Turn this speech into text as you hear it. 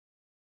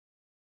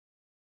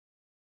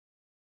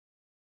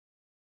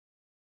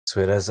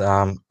Sweet as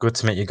good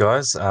to meet you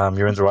guys.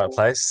 You're in the right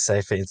place.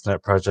 Safer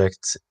Internet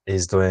Project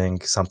is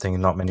doing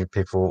something not many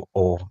people,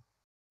 or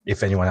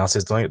if anyone else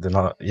is doing it, they're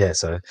not. Yeah,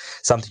 so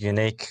something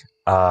unique.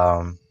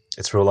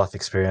 It's real life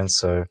experience.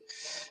 So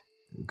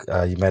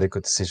you made a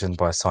good decision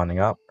by signing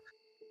up.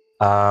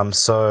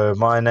 So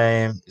my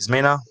name is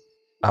Mina.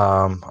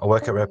 I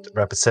work at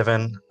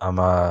Rapid7. I'm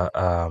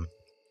a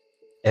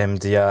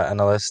MDR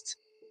analyst.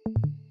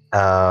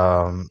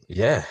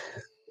 Yeah,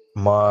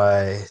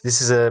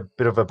 this is a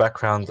bit of a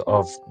background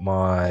of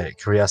my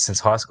career since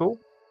high school.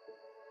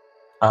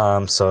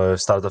 So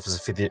started off as a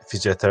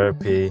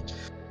physiotherapy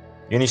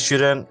uni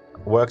student,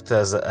 worked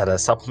at a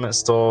supplement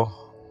store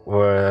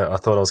where I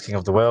thought I was king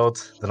of the world.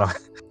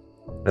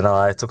 Then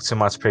I took too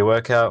much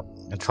pre-workout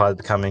and tried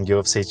becoming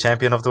UFC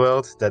champion of the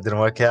world. That didn't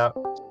work out.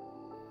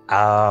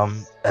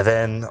 And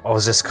then I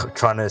was just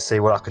trying to see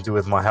what I could do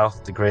with my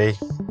health degree.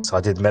 So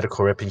I did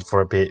medical repping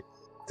for a bit.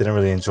 Didn't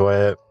really enjoy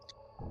it.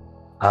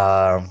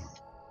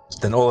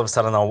 Then all of a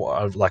sudden, I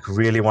like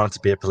really wanted to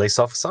be a police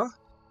officer,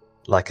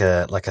 like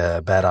a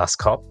badass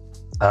cop.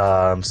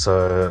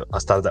 So I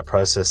started that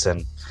process,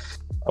 and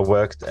I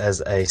worked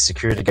as a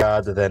security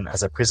guard, and then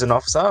as a prison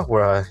officer,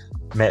 where I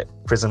met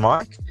Prison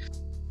Mike.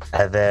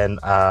 And then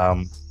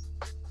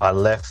I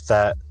left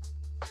that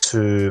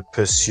to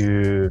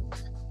pursue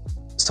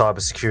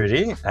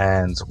cybersecurity.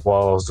 And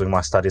while I was doing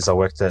my studies, I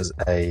worked as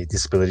a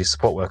disability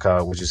support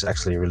worker, which is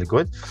actually really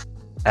good.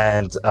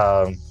 And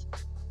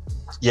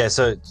yeah,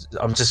 so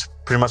I'm just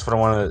pretty much what I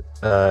want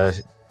to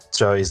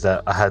show is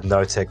that I had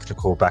no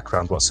technical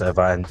background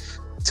whatsoever, and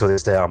till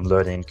this day I'm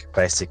learning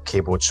basic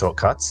keyboard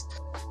shortcuts.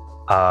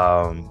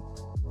 And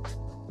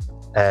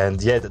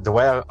yeah, the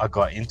way I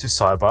got into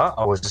cyber,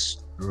 I was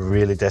just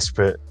really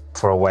desperate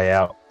for a way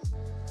out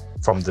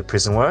from the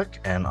prison work,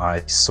 and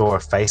I saw a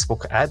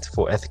Facebook ad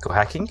for ethical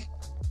hacking,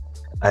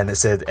 and it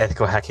said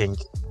ethical hacking,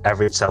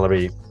 average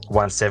salary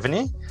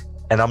 170.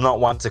 And I'm not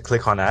one to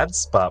click on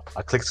ads, but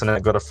I clicked on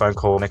it, got a phone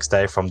call next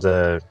day from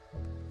the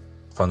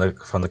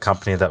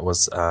company that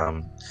was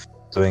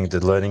doing the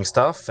learning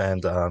stuff,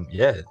 and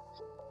yeah,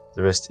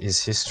 the rest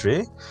is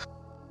history.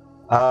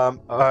 All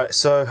right,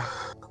 so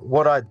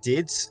what I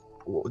did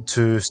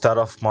to start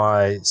off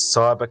my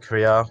cyber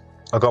career,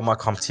 I got my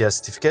CompTIA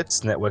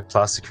certificates, Network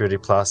Plus, Security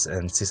Plus,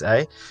 and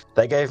CISA.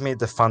 They gave me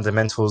the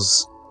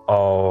fundamentals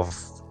of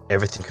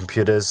everything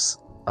computers,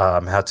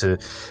 how to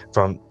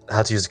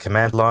use a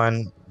command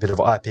line, bit of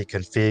IP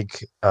config,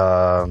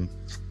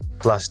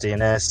 flash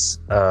DNS,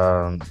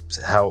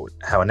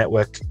 how a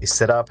network is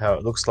set up, how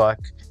it looks like,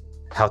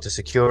 how to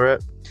secure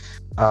it.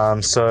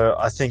 So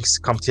I think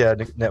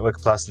CompTIA, Network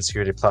Plus, and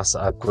Security Plus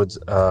are good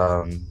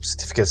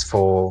certificates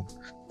for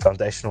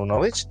foundational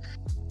knowledge.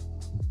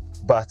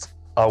 But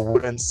I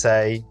wouldn't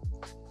say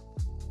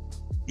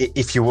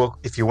if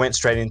you went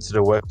straight into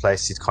the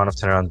workplace, you'd kind of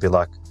turn around and be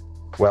like,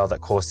 well,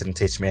 that course didn't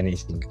teach me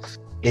anything.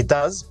 It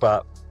does,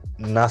 but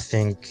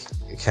nothing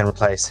can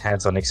replace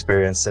hands-on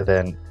experience, and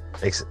then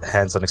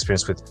hands-on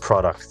experience with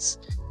products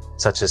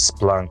such as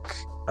Splunk,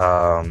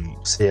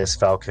 CS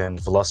Falcon,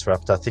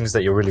 Velociraptor, things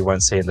that you really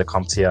won't see in the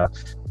CompTIA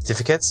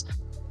certificates.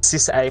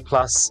 CISA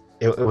Plus,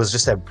 it was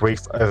just a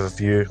brief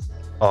overview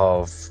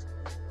of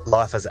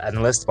life as an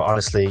analyst, but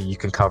honestly, you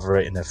can cover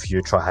it in a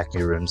few Try Hack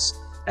Me rooms,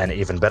 and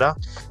even better.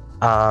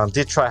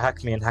 Did Try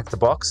Hack Me and Hack the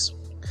Box.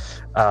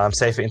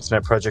 Safer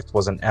Internet Project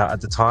wasn't out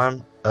at the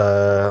time.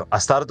 I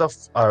started off,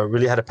 I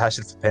really had a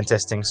passion for pen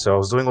testing, so I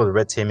was doing all the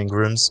red teaming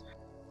rooms,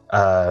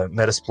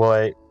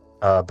 Metasploit,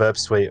 Burp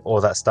Suite,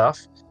 all that stuff.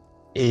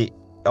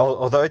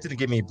 Although it didn't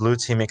give me blue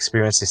team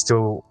experience, it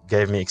still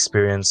gave me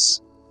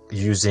experience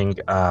using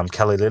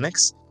Kali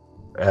Linux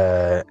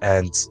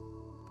and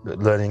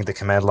learning the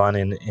command line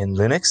in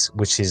Linux,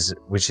 which is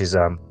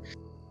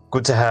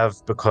good to have,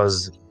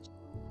 because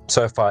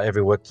so far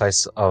every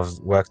workplace I've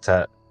worked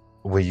at,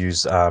 we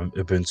use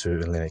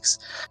Ubuntu and Linux.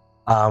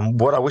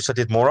 What I wish I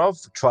did more of,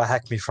 Try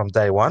Hack Me from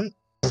day one.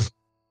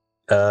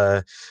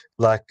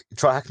 Like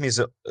Try Hack Me is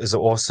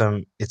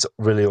awesome. It's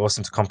really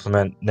awesome to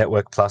complement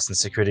Network Plus and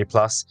Security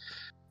Plus.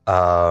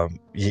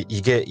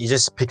 You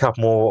just pick up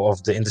more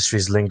of the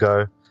industry's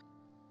lingo,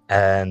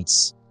 and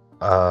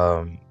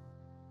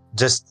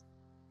just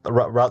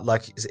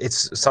like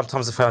it's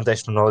sometimes the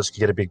foundational knowledge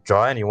can get a bit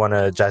dry, and you want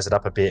to jazz it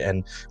up a bit,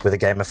 and with a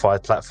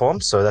gamified platform.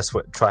 So that's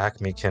what Try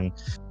Hack Me can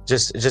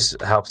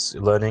just helps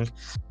learning.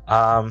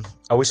 I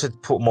wish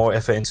I'd put more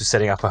effort into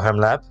setting up a home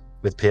lab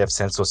with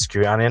pfSense or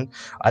Security Onion.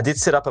 I did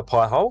set up a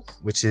Pi-hole,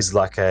 which is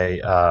like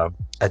a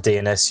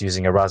DNS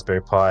using a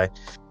Raspberry Pi,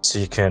 so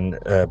you can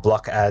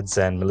block ads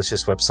and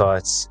malicious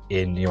websites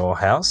in your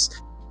house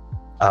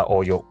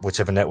or your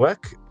whichever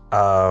network.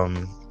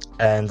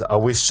 And I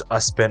wish I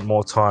spent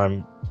more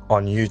time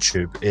on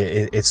YouTube.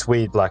 It's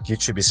weird, like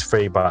YouTube is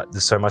free, but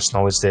there's so much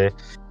knowledge there.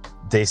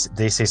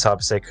 DC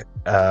Cybersec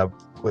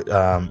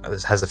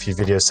has a few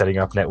videos setting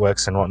up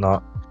networks and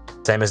whatnot.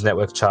 Same as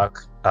Network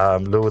Chuck.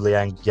 Louis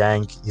Liang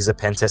Yang, he's a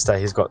pen tester.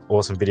 He's got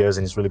awesome videos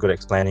and he's really good at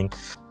explaining.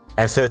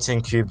 And 13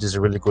 Cubed is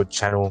a really good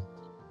channel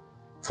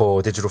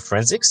for digital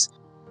forensics.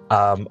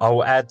 I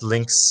will add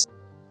links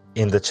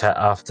in the chat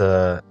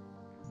after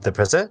the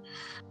present.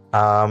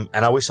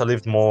 And I wish I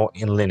lived more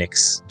in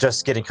Linux,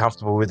 just getting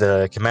comfortable with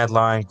the command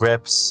line,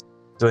 greps,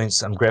 doing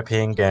some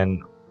grepping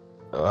and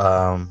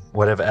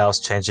whatever else,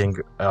 changing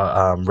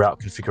route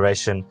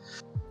configuration,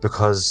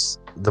 because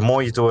the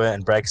more you do it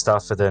and break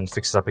stuff and then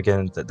fix it up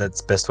again,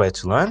 that's the best way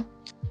to learn.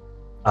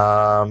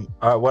 All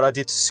right, what I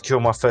did to secure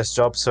my first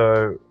job.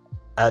 So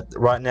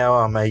right now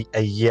I'm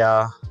a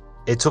year.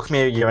 It took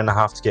me a year and a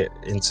half to get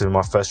into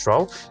my first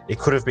role. It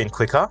could have been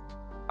quicker.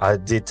 I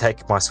did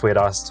take my sweet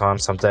ass time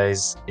some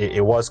days.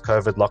 It was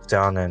COVID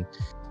lockdown, and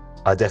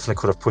I definitely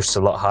could have pushed a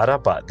lot harder.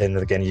 But then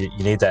again, you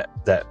need that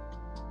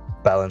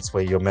balance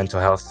where your mental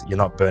health, you're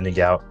not burning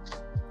out,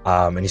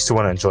 and you still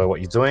want to enjoy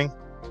what you're doing.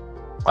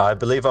 I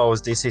believe I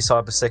was DC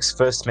CyberSec's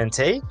first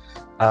mentee.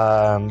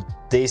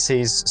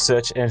 DC's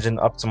search engine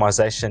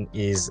optimization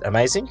is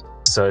amazing,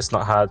 so it's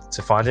not hard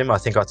to find him. I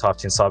think I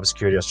typed in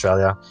Cybersecurity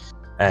Australia,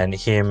 and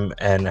him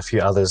and a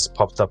few others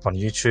popped up on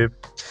YouTube.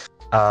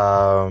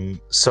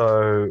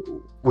 So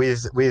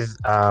with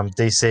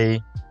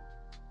DC,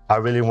 I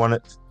really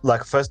wanted,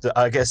 like, first,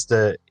 I guess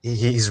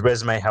his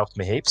resume helped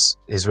me heaps.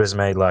 His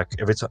resume, like,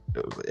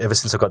 ever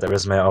since I got that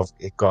resume,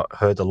 it got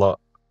heard a lot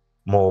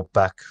more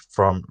back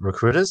from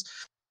recruiters.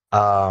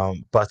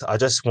 But I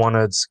just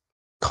wanted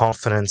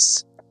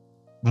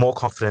more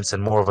confidence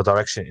and more of a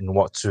direction in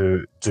what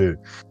to do.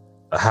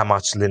 How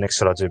much Linux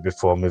should I do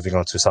before moving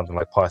on to something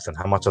like Python?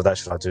 How much of that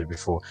should I do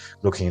before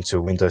looking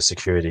into Windows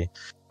security?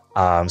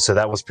 So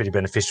that was pretty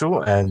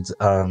beneficial, and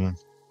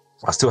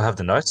I still have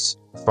the notes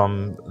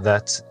from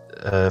that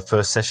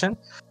first session.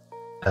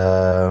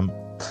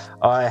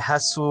 I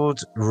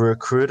hassled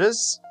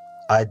recruiters.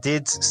 I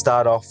did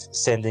start off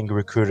sending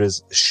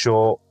recruiters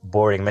short,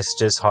 boring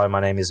messages. Hi, my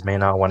name is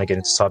Mina. I want to get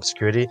into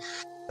cybersecurity.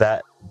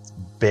 That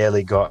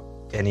barely got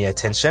any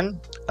attention.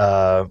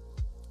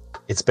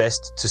 It's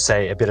best to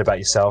say a bit about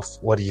yourself,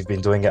 what you've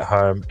been doing at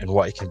home, and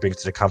what you can bring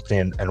to the company,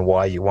 and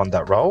why you want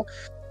that role.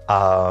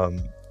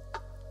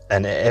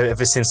 And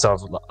ever since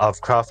I've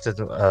crafted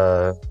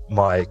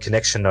my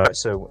connection note.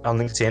 So on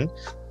LinkedIn,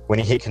 when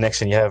you hit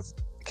connection, you have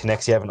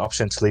an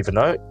option to leave a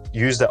note.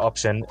 Use that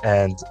option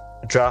and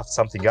draft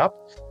something up.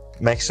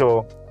 Make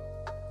sure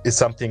it's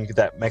something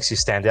that makes you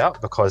stand out,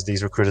 because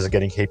these recruiters are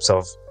getting heaps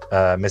of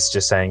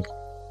messages saying,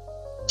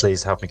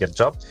 please help me get a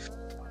job.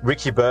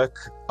 Ricky Burke,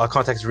 I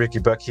contacted Ricky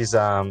Burke. He's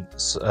the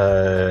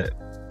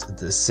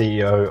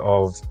CEO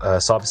of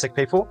Cybersec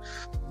people.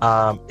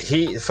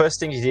 First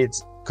thing he did,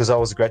 because I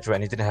was a graduate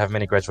and he didn't have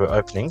many graduate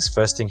openings,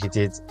 first thing he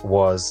did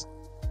was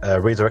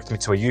redirect me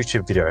to a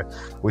YouTube video,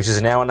 which is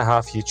an hour and a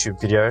half YouTube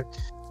video.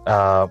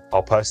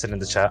 I'll post it in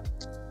the chat.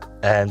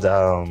 And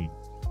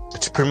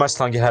it's pretty much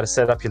telling you how to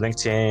set up your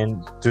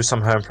LinkedIn, do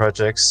some home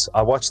projects.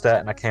 I watched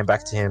that and I came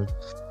back to him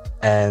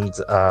and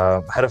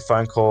had a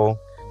phone call,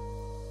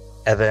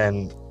 and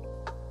then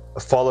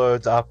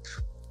followed up,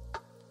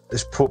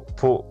 just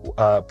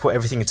put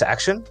everything into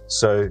action.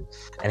 So,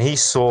 and he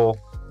saw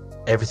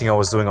everything I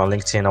was doing on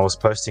LinkedIn. I was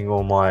posting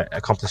all my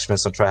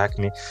accomplishments on Try Hack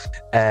Me,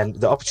 and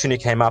the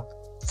opportunity came up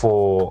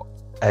for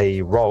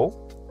a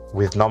role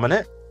with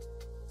Nominate.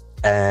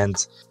 And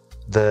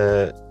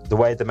the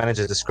way the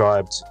manager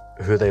described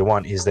who they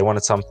want is they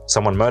wanted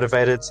someone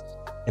motivated,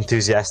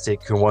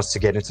 enthusiastic, who wants to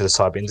get into the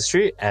cyber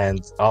industry.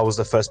 And I was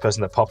the first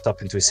person that popped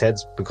up into his head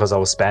because I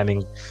was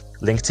spamming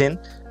LinkedIn.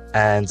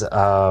 And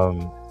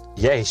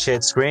he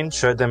shared screen,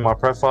 showed them my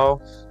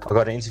profile. I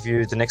got an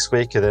interview the next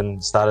week, and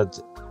then started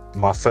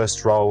my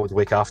first role the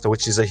week after,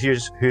 which was a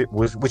huge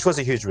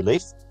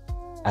relief,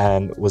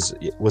 and was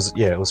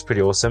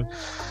pretty awesome.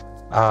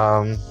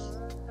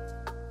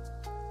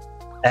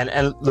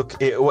 And look,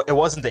 it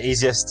wasn't the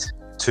easiest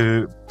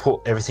to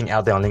put everything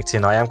out there on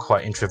LinkedIn. I am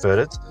quite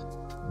introverted,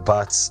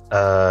 but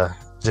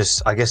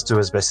just, I guess, do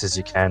as best as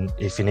you can.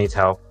 If you need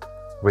help,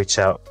 reach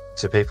out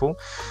to people.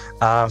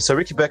 So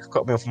Ricky Becker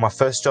got me for my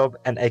first job,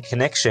 and a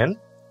connection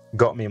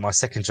got me my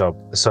second job.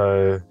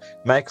 So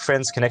make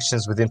friends,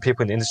 connections within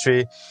people in the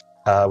industry,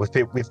 with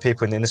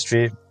people in the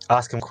industry.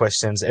 Ask them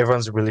questions.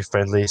 Everyone's really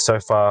friendly. So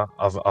far,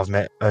 I've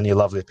met only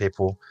lovely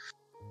people.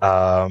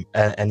 I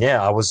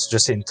was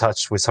just in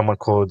touch with someone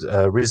called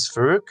Riz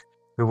Farouk,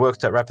 who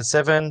worked at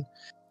Rapid7.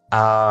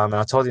 And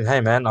I told him,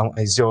 hey man,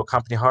 is your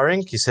company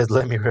hiring? He said,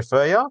 let me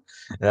refer you.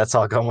 And that's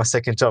how I got my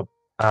second job.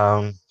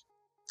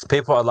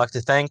 People I'd like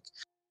to thank,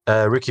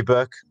 Ricky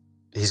Burke,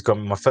 he's got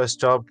me my first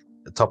job,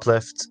 top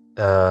left,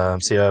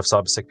 CEO of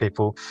Cybersec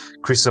people.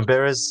 Chris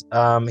Zomberas,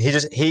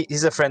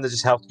 he's a friend that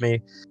just helped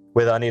me,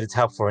 whether I needed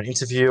help for an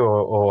interview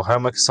or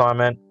homework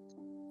assignment,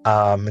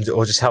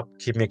 or just help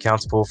keep me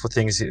accountable for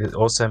things.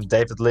 Awesome.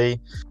 David Lee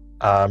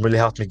really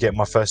helped me get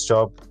my first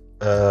job.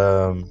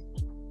 I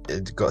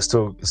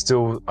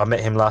met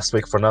him last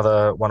week for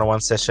another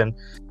one-on-one session,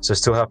 so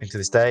still helping to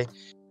this day.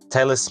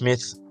 Taylor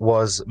Smith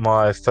was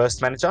my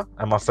first manager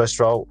and my first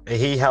role.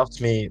 He helped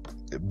me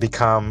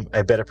become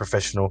a better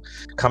professional,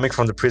 coming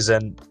from the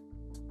prison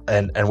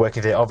and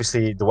working there.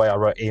 Obviously, the way I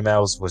wrote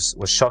emails was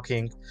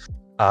shocking.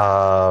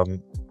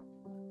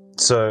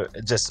 So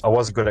just I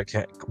wasn't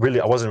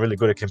really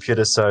good at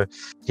computers. So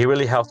he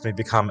really helped me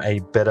become a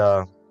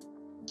better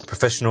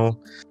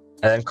professional.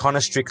 And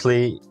Connor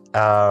strictly,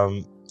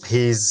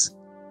 he's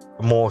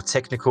more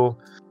technical.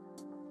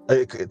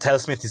 Taylor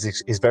Smith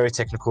is very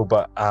technical,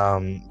 but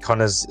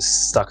Connor's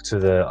stuck to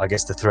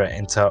the threat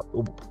into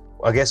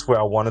where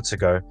I wanted to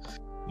go,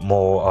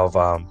 more of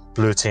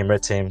blue team,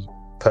 red team,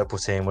 purple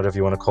team, whatever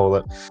you want to call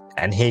it.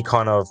 And he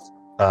kind of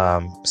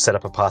set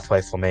up a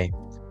pathway for me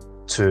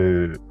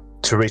to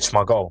reach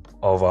my goal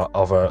of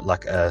a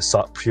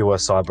pure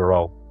cyber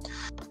role.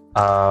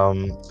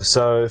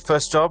 So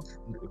first job,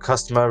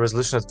 customer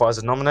resolution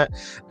advisor nominate,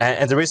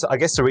 and the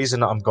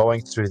reason I'm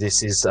going through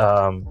this is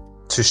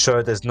to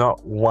show there's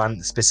not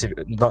one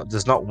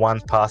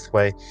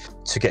pathway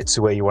to get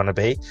to where you want to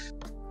be.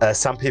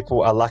 Some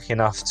people are lucky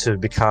enough to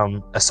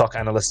become a SOC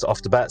analyst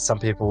off the bat. Some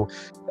people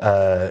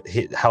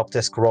hit help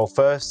desk role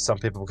first. Some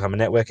people become a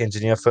network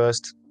engineer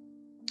first.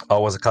 I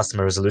was a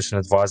customer resolution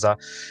advisor.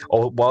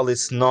 While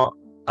it's not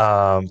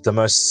the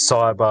most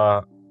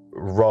cyber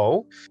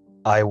role,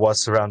 I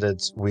was surrounded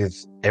with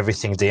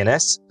everything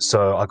DNS.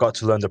 So I got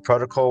to learn the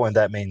protocol, and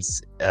that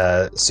means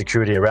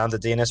security around the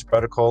DNS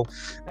protocol.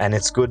 And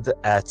it's good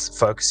at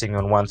focusing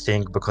on one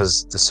thing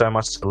because there's so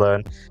much to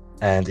learn.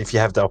 And if you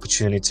have the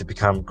opportunity to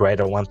become great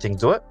at one thing,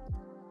 do it.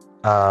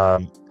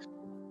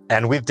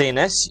 And with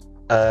DNS,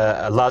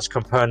 a large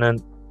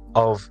component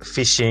of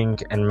phishing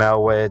and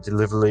malware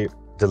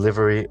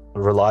delivery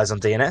relies on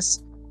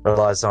DNS,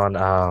 relies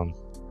on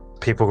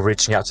people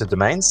reaching out to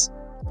domains.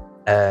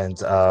 And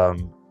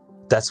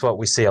that's what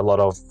we see a lot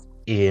of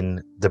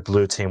in the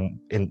blue team,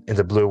 in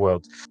the blue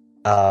world.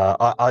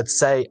 I'd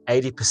say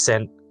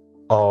 80%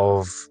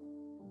 of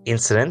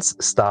incidents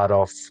start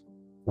off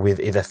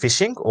with either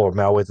phishing or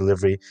malware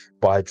delivery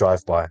by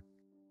drive-by.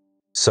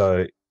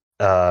 So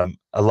a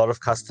lot of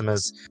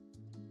customers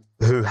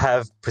who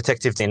have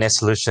protective DNS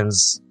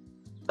solutions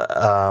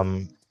are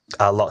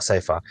a lot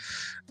safer.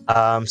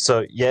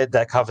 So yeah,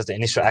 that covers the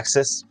initial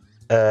access.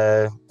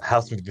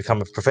 Helps me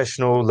become a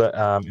professional,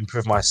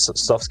 improve my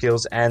soft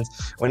skills. And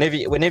whenever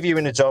you're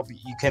in a job,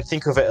 you can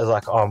think of it as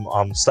like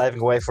I'm slaving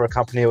away for a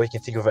company, or you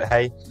can think of it,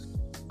 hey,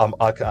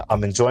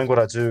 I'm enjoying what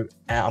I do,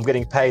 and I'm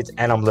getting paid,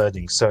 and I'm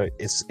learning. So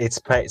it's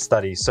paid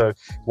study. So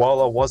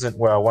while I wasn't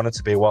where I wanted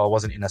to be, while I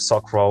wasn't in a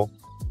SOC role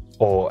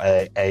or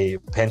a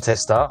pen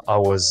tester, I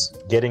was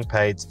getting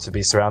paid to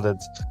be surrounded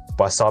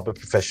by cyber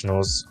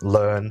professionals,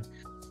 learn,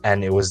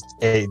 and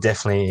I'm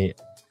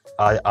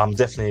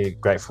definitely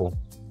grateful.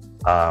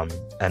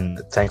 And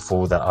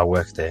thankful that I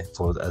worked there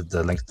for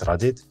the length that I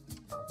did.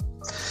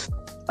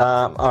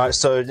 All right,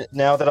 so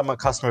now that I'm a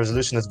customer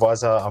resolution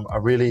advisor, I'm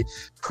really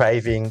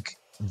craving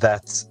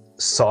that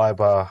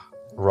cyber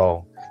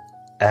role.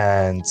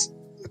 And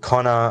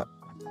Connor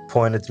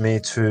pointed me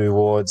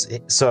towards,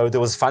 so there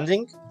was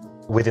funding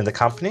within the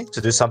company to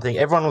do something.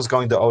 Everyone was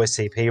going the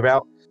OSCP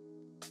route.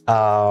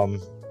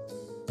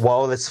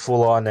 While it's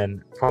full on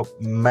and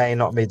may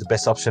not be the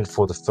best option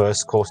for the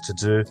first course to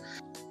do,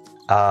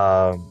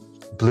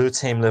 Blue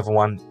Team Level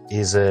 1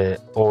 is an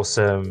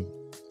awesome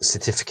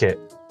certificate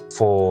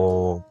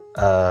for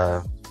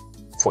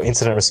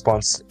incident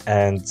response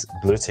and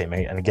Blue Team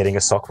and getting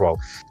a SOC role.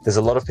 There's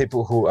a lot of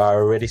people who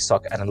are already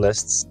SOC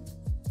analysts,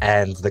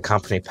 and the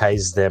company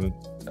pays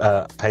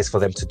for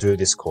them to do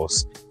this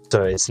course.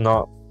 So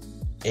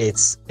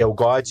it'll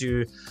guide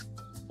you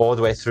all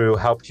the way through,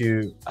 help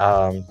you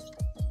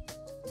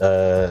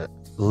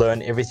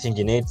learn everything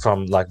you need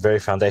from like very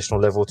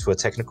foundational level to a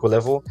technical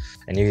level,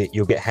 and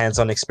you'll get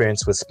hands-on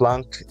experience with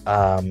Splunk,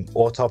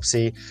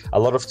 Autopsy, a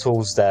lot of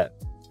tools that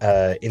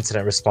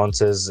incident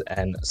responders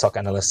and SOC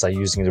analysts are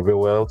using in the real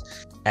world.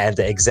 And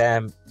the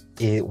exam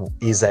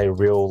is a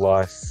real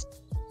life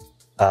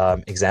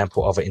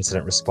example of an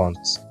incident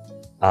response.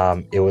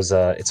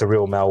 It's a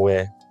real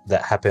malware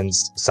that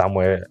happens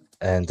somewhere,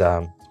 and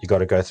you got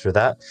to go through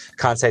that.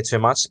 Can't say too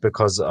much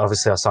because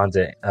obviously I signed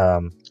it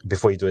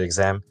before you do the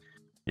exam.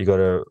 You got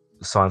to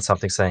sign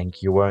something saying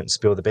you won't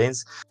spill the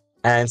beans.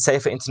 And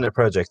Safer Internet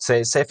Project.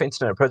 Safer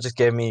Internet Project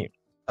gave me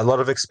a lot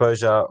of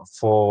exposure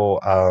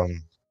for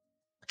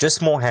just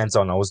more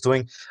hands-on. I was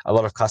doing a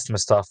lot of customer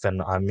stuff,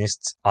 and I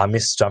missed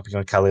jumping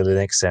on Kali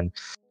Linux and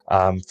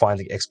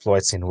finding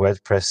exploits in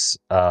WordPress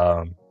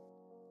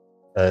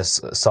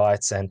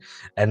sites.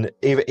 And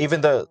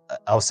even though,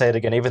 I'll say it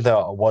again, even though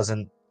I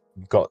wasn't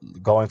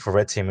going for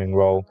red teaming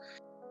role,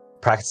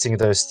 practicing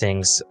those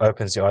things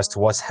opens your eyes to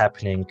what's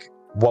happening.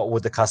 What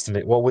would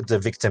the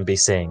victim be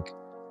seeing?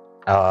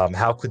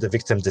 How could the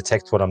victim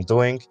detect what I'm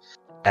doing?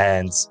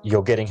 And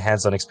you're getting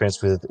hands-on experience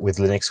with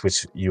Linux,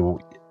 which you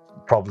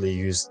probably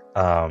use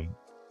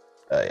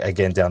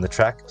again down the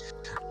track.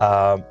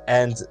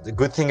 And the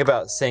good thing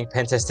about saying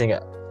pen testing,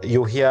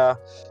 you'll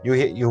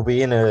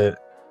be in a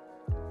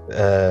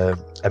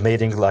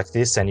meeting like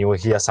this, and you'll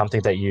hear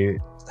something that you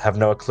have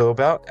no clue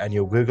about, and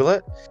you'll Google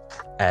it,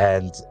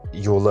 and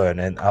you'll learn.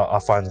 And I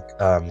find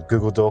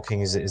Google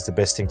Dorking is the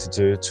best thing to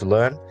do to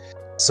learn.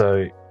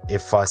 So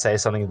if I say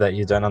something that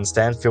you don't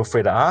understand, feel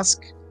free to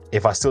ask.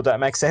 If I still don't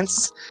make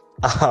sense,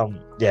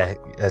 Yeah,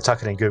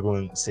 chuck it in Google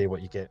and see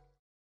what you get.